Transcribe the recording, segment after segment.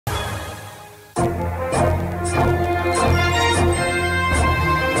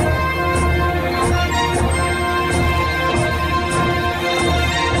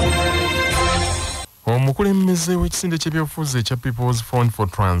Omukulembeze w'ekisinde ky'ebyobufuzi ekya People's Front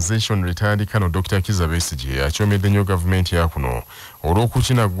for Transition retired Colonel Dr. Kizza Besigye akyomedde nnyo gavumenti ya kuno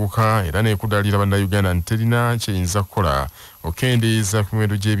olw'okukinagguka era n'ekudaalira bannayuganda nti terina kyeyinza kukola okendeeza ku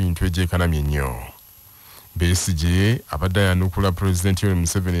miwendo gy'ebintu egyekanamye ennyo. Besigye abadde ayanukula Pulezidenti Yoweri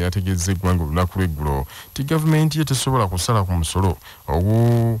Museven yategeezza eggwanga olunaku lw'eggulo nti gavumenti ye tesobola kusala ku musolo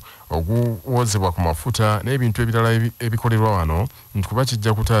oguwozebwa ku mafuta n'ebintu ebirala ebikolerwa wano nti kuba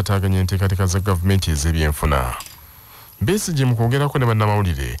kijja kutaataaganya enteekateeka za gavumenti ez'ebyenfuna. Besigye mu kwogerako ne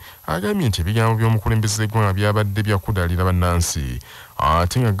bannamawulire agambye nti ebigambo by'omukulembeze eggwanga byabadde byakudaalira bannansi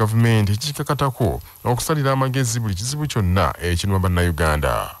ate nga gavumenti ekikakatako okusalira amagezi buli kizibu kyonna ekinuma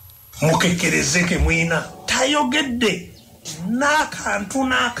bannayuganda. Mukekereze ke mwina tayogedde n'akantu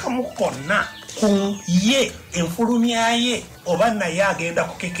n'akamu konna ku ye enfulumya ye oba naye agenda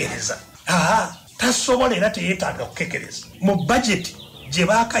kukekereza. Tasobola era teyeetaaga kukekereza. Mu budget gye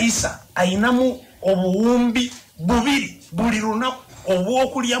baakayisa ayinamu obuwumbi 2 buli lunaku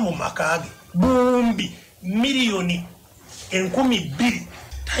obw'okulya mu maka ge, buwumbi miliyoni 2,000.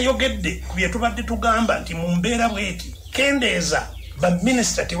 Tayogedde ku bye tubadde tugamba nti mu mbeera bw'eti kendeeza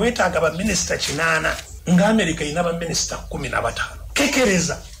Baminister teweetaaga baminister 8 nga America ina baminister 15.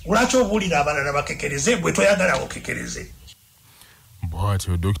 Kekereza lwaki obuulira abalala bakekereze bwe toyagala okekereze.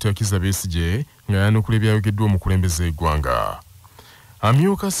 Bw'atyo Dr. Kizza Besigye nga yanukula ebyayogeddwa omukulembeze eggwanga.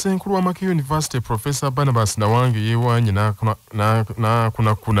 Amyuka Ssenkulu wa Makerere University Professor Barnabas Nawange yeewaanye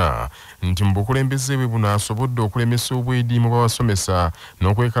n'akunakuna nti mu bukulembeze bwe buno asobodde okulemesa obwediimo bw'abasomesa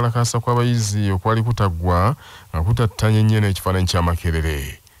n'okwekalakaasa kw'abayizi okwali kutaggwa nga kutattanye nnyo n'ekifaananyi kya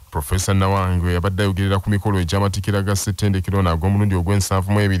Makerere. Professor Nawange yabadde ayogerera ku mikolo egy'amatikkira ga ssettendekero ag'omulundi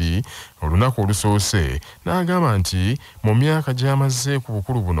ogw'72 olunaku olusoose n'agamba nti mu myaka gy'amaze ku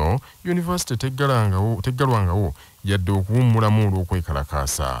bukulu buno yunivasite teggalwangawo yadde okuwummulamu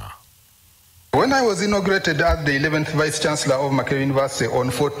olw'okwekalakaasa. When I was inaugurated as the 11th Vice Chancellor of Makerere University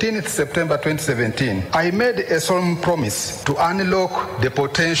on 14th September 2017, I made a solemn promise to unlock the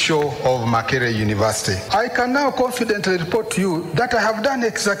potential of Makerere University. I can now confidently report to you that I have done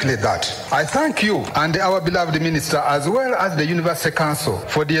exactly that. I thank you and our beloved Minister as well as the University Council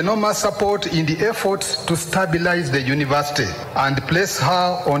for the enormous support in the efforts to stabilize the university and place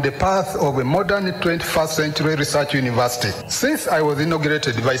her on the path of a modern 21st century research university. Since I was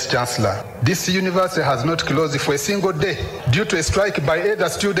inaugurated Vice Chancellor, this university has not closed for a single day due to a strike by either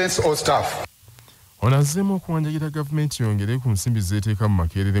students or staff. Onazemo okuwanjagira gavumenti yongere ku nsimbi zeeteeka mu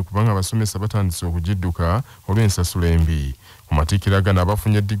Makerere kubanga abasomesa batandise okugidduka olw'ensasula embi. Ku matikkira gano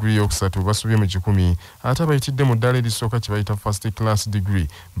abafunye digiri y'okusatu basubye mu 10 ate abayitidde mu ddaala erisooka kye bayita first class degree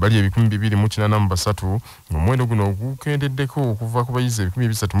bali 2,483 ng'omuwendo guno ogukendeddeko okuva ku bayizi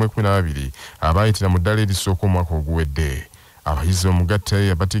 312 abaayitira mu ddaala erisooka omwaka oguwedde. Abayizi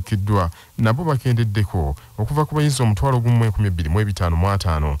omugatte abatikkiddwa nabo bakendeddeko okuva ku bayizi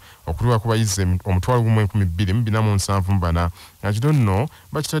 1,255 okutuuka ku bayizi 1,224 nga kino nno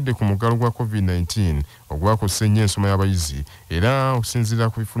bakitadde ku muggalo gwa COVID-19 ogwakosa ennyo ensoma y'abayizi era okusinziira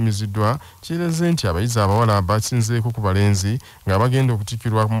ku bifulumiziddwa kireze nti abayizi abawala basinzeeko ku balenzi nga bagenda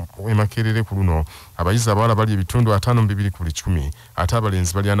okutikkirwa e Makerere ku luno abayizi abawala bali 5.2 ku buli 100 ate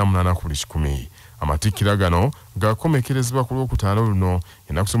abalenzi bali 48 ku buli 100. Amatikkira gano gakomekerezebwa ku Lwokutaano luno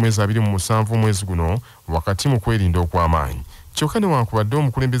ennaku 27 omwezi guno wakati mu kwerinda okw'amaanyi. Kyokka newankubadde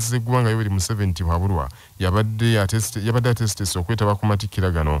omukulembeze eggwanga Yoweri Museven Tiwabulwa yabadde atesitese okwetaba ku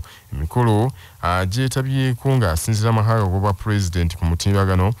matikkira gano emikolo gyetabyeko ng'asinziira amahanga g'obwa Pulezidenti ku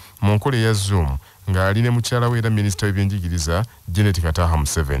mutimbagano mu nkola eya Zoom ng'ali ne mukyala we era minisita w'ebyenjigiriza Janet Kataha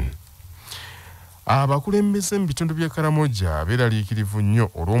Museven. Abakulembeze mu bitundu bya Karamoja beeraliikirivu nnyo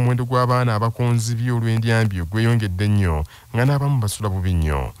olw'omuwendo gw'abaana abakonzi by'olw'endyambi ogweyongedde nnyo nga n'abamu basula bubi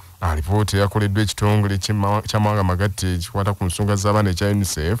nnyo. Alipoota yakoleddwa ekitongole ky'amawanga amagatte ekikwata ku nsonga z'abaana ekya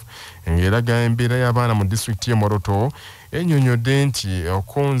UNICEF ng'eraga embeera y'abaana mu disitulikiti y'e Moroto ennyonnyodde nti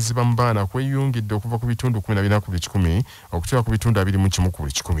okonzi mu baana kweyongedde okuva ku bitundu 14 ku buli 100 okutuuka ku bitundu 21 ku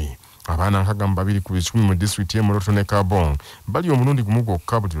buli 100. Abaana 2 ku buli 100 mu disitulikiti y'e Moroto ne Kabong bali omulundi gumu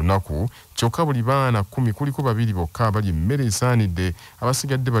gwokka buli lunaku, kyokka buli baana 10 kuliko 2 bokka bali emmere esaanidde,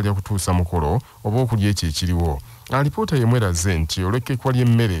 abasigadde balya kutuusa mukolo oba okulya ekyo ekiriwo. Alipoota yemweraze nti olw'ekkekwa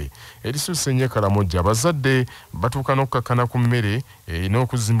ly'emmere erisusse ennyo Karamoja abazadde batuuka n'okkakkana ku mmere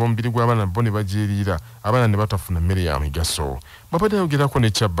n'okuzimba omubiri gw'abaana bo ne bagyeriira abaana ne batafuna mmere ya migaso. Babadde ayogerako ne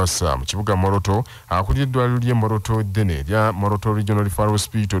Kyabasa mu kibuga Moroto akulira eddwaliro ly'e Moroto ddene lya Moroto Regional Referral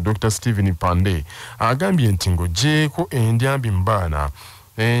Hospital Dr. Stephen Pande agambye nti ng'oggyeko endyambi mu baana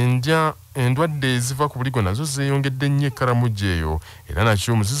endwadde eziva ku buligo nazo zeeyongedde nnyo e Karamoja eyo era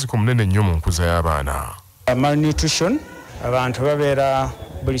nakyo omuziziko munene nnyo mu nkuza y'abaana. Malnutrition abantu babeera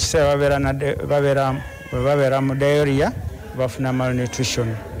buli kiseera babeera bwe babeera mu diarrhea bafuna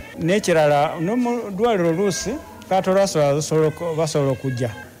malnutrition. N'ekirala no mu ddwaliro oluusi kaato basobola okujja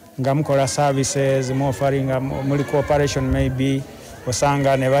nga mukola services mu offering muli cooperation maybe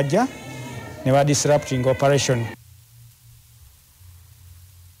osanga ne bajja ne ba disrupting operation.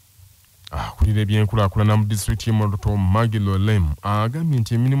 Akulira ebyenkulaakulana mu disitulikiti y'e Moroto Magilo Lem agambye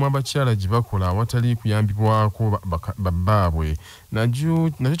nti emirimu abakyala gye bakola awatali kuyambibwako babbaabwe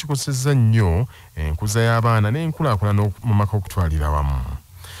nakyo kikosezza nnyo enkuza y'abaana n'enkulaakulana mu maka okutwalira wamu.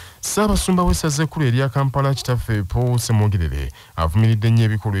 Ssaabasumba w'essaza ekkulu erya Kampala kitaffe Paul Ssemwogerere avumiridde nnyo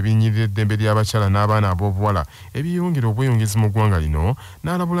ebikolwa ebinyirira eddembe ly'abakyala n'abaana ab'obuwala ebyeyongera obweyongezi mu ggwanga lino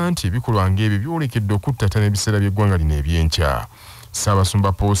n'alabula nti ebikolwa ng'ebyo byolekedde okuttata n'ebiseera by'eggwanga lino eby'enkya.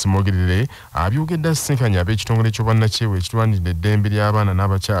 Ssaabasumba Paul Ssemwogerere abyogedde asisinkanye ab'ekitongole ky'obwannakyewa ekirwanirira eddembe ly'abaana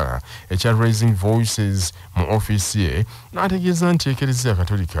n'abakyala ekya Raising Voices mu ofiisi ye n'ategeeza nti Eklezia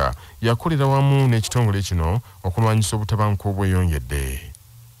Katolika yakolera wamu n'ekitongole kino okulwanyisa obutabanguko obweyongedde.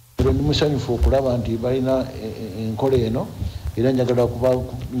 Ndi musanyufu okulaba nti balina enkola eno era njagala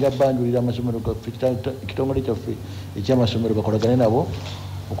banjulira amasomero gaffe ekitongole kyaffe eky'amasomero bakolagane nabo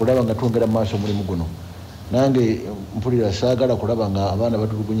okulaba nga twongera mu maaso omulimu guno. Nange mpulira saagala kulaba nga abaana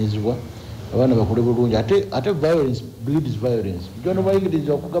batulugunyizibwa abaana bakule bulungi ate violence breeds violence. Jono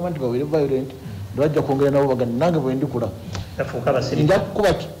bayigiriza okugamba nti babeere violent bajja kwongera nabo bagana nange bwe ndikula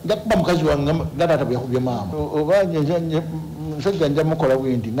njakuba mukazi wange nga taata bwe yakubye maama oba musajja nja mukola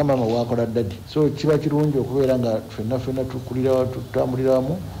bwinti nga maama wakola dadi. So kiba kirungi okubeera nga ffenna tukulira tutambulira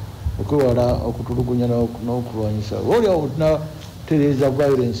wamu okwewala okutulugunya n'okulwanyisa olyawo tunatereeza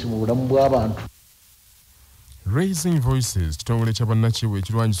violence mu bulamu bw'abantu. Raising Voices kitongole kya bannakyewa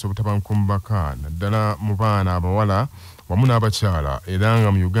ekirwanyisa obutabanguko mu maka naddala mu baana abawala wamu n'abakyala era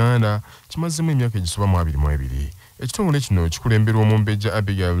nga mu Uganda kimazzemu emyaka egisoba mu 22. Ekitongole kino kikulemberwa Omumbejja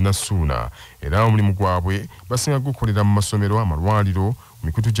Abigail Nassuuna era omulimu gwabwe basinga gukolera mu masomero, amalwaliro, mu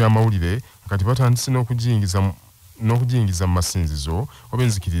mikutu gy'amawulire kati batandise n'okugiyingiza mu masinzizo oba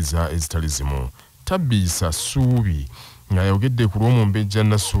enzikiriza ezitali zimu. Tabisa Suubi nga yayogedde ku lw'Omumbejja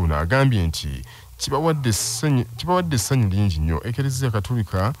Nassuuna agambye nti kibawadde essanyu lingi nnyo Eklezia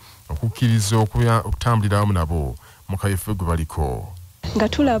Katolika okukkiriza okutambulira wamu nabo mu kaweefube gwe baliko. Nga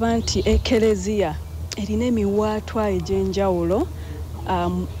tulaba nti Eklezia erina emiwaatwa egy'enjawulo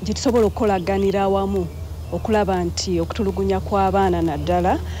gye tusobola okukolaganira awamu okulaba nti okutulugunya kw'abaana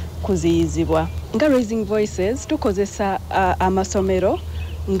naddala kuziyizibwa. Nga Raising Voices tukozesa amasomero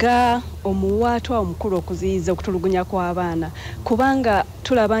nga omuwaatwa omukulu okuziyiza okutulugunya kw'abaana kubanga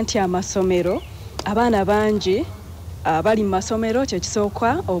tulaba nti amasomero abaana bangi bali mu masomero kye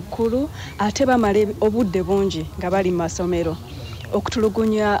kisooka obukulu ate bamala obudde bungi nga bali mu masomero.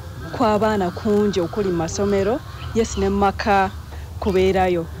 Okutulugunya kw'abaana kungi okuli mu masomero yes ne maka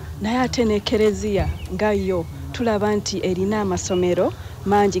kubeerayo naye ate n'Eklezia nga yo tulaba nti erina amasomero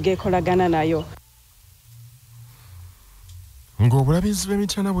mangi geekolagana nayo. Ng'obulabizi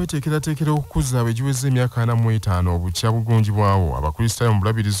bw'emityana bweteekerateekera okukuza abegiweza emyaka 45 obukya bugunjibwawo abakristaayo mu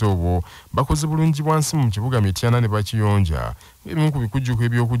bulabirizi obwo bakoze bulungi bwansi mu kibuga Mityana ne bakiyonja ebimu ku bikujjuko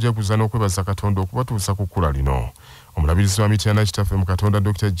eby'okujaguza n'okwebaza Katonda okubatuusa ku kkula lino. Omulabirizi wa Mityana kitaffe mu Katonda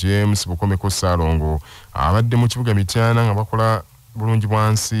Dr. James Bukomeko Saalongo abadde mu kibuga Mityana nga bakola bulungi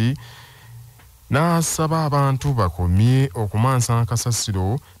bwansi n'asaba abantu bakomye okumansa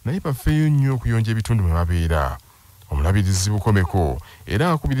akasasiro naye bafeeyo nnyo okuyonja ebitundu mwe babeera. Omulabirizi Bukomeko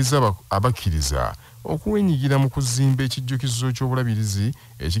era akubiriza abakkiriza okuwenyigira mu kuzimba ekijjukizo ky'obulabirizi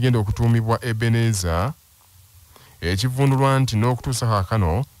ekigenda okutuumibwa Ebeneza ekivundulwa nti n'okutuusa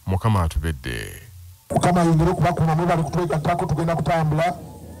kaakano Mukama atubedde. Mukama ayongere okubakuma mwe bali kutwegattako tugenda kutambula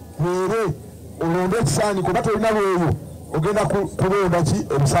leere olonda ekisaaniko oba tolina lweyo ogenda kulonda ki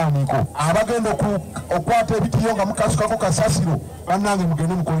ebisaaniko abagenda okukwata ebitiyo nga mukasukako kasasiro bannange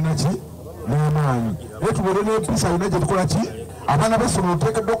mugende mukolina ki n'amaanyi naye tubeere n'empisa yonna gye tukola ki abaana b'essomero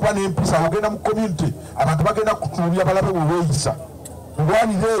oteekeddwa okuba n'empisa ogenda mu community abantu bagenda kutuubya balabe bwe weeyisa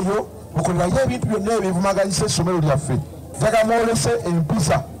mulwanire eyo mukolerayo ebintu byonna ebivumaganyisa essomero lyaffe njaga mwolese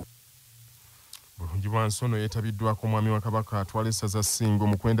empisa. Bulungi bwansono yeetabiddwako omwami wa Kabaka atwala essaza Ssingo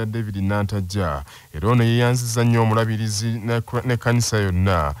Mukwenda David Nantajja era ono yeeyanziza nnyo omulabirizi n'ekkanisa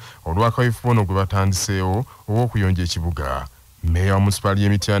yonna olw'akaweefube ono gwe batandiseewo ow'okuyonja ekibuga. Meya wa munisipaali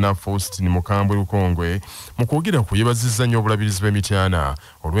y'Emityana Faustin Mukambwe Lukongwe mu kwogera ku yeebazizza nnyo obulabirizi bw'Emityana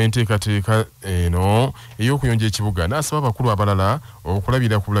olw'enteekateeka eno ey'okuyonja ekibuga n'asaba abakulu abalala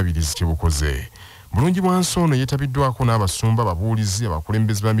okulabira ku bulabirizi kye bukoze. Bulungi bwansono yeetabiddwako n'abasumba ababuulizi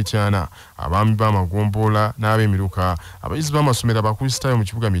abakulembeze ba Mityana abaami b'amagombolola n'ab'emiruka abayizi b'amasomero abakristaayo mu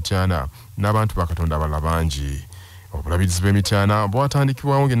kibuga Mityana n'abantu ba Katonda abalala bangi. Obulabirizi bw'emityana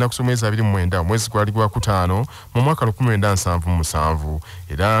bwatandikibwawo ng'ennaku z'omwezi 29 omwezi gwali gwa kutaano mu mwaka 1977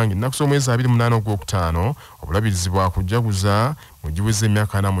 era ng'ennaku z'omwezi 28 ogwokutaano obulabirizi bwakujaguza mu giweze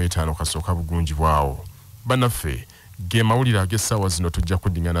emyaka 45 kasooka bugunjibwawo. Bannaffe ge mawulire ag'essaawa zino tujja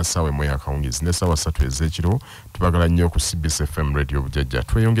kuddingana ssaawa emu yakawungeezi n'essaawa 3 ez'ekiro. Tubagala nnyo ku CBS FM Radio Bujajja.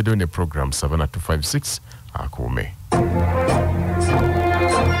 Tweyongeddeyo ne program 7256 akuume.